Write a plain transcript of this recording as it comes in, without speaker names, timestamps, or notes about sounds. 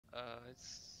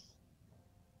It's...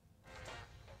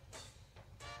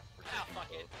 Ah, fuck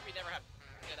it. We never have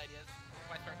good ideas.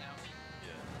 Why start now?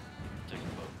 Yeah. Take a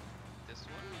boat. This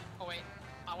one? Oh wait,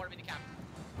 I want to be the captain.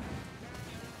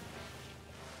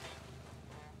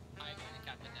 I'm the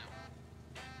captain now.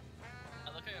 I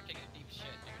look like I'm taking a deep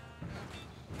shit, dude.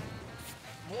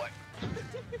 What?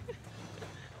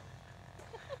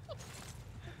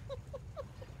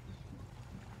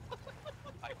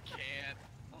 I can't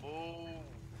move.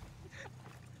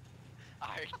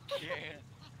 I can't.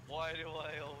 Why do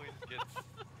I always get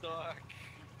stuck?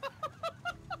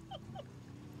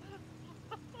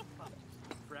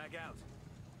 Frag out.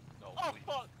 No, Oh please.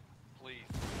 fuck! Please.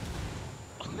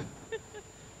 I'm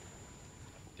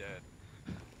dead.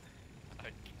 I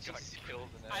got killed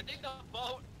in that. I think the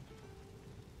boat.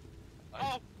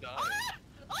 I'm dying. Ah!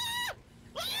 Ah!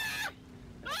 Ah! Ah!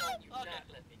 You Okay. not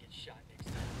let me get shot next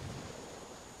time.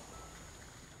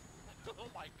 Oh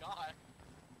my god.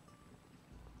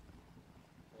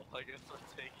 Well, I guess we're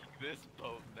taking this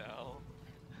boat now.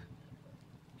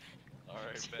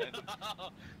 Alright, Ben.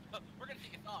 We're gonna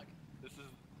take a dog. This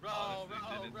is. Row, honestly,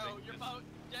 row, didn't row think your this- boat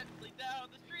gently down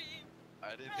the stream. I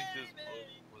didn't think this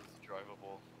Baby! boat was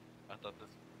drivable. I thought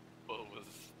this boat was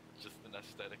just an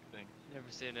aesthetic thing. Never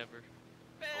say never.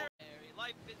 Very,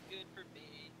 life is good for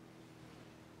me.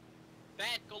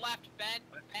 Ben, go left. Ben,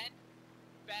 Ben,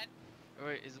 Ben, Oh,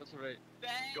 wait, is that right?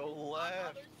 Ben. Go On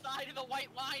left. the other side of the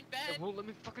white line, It Ben. won't let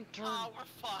me fucking turn. Oh, we're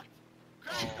fucked.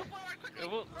 Crash, Oh. go forward quickly.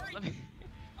 It won't Hurry. let me.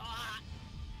 Ah.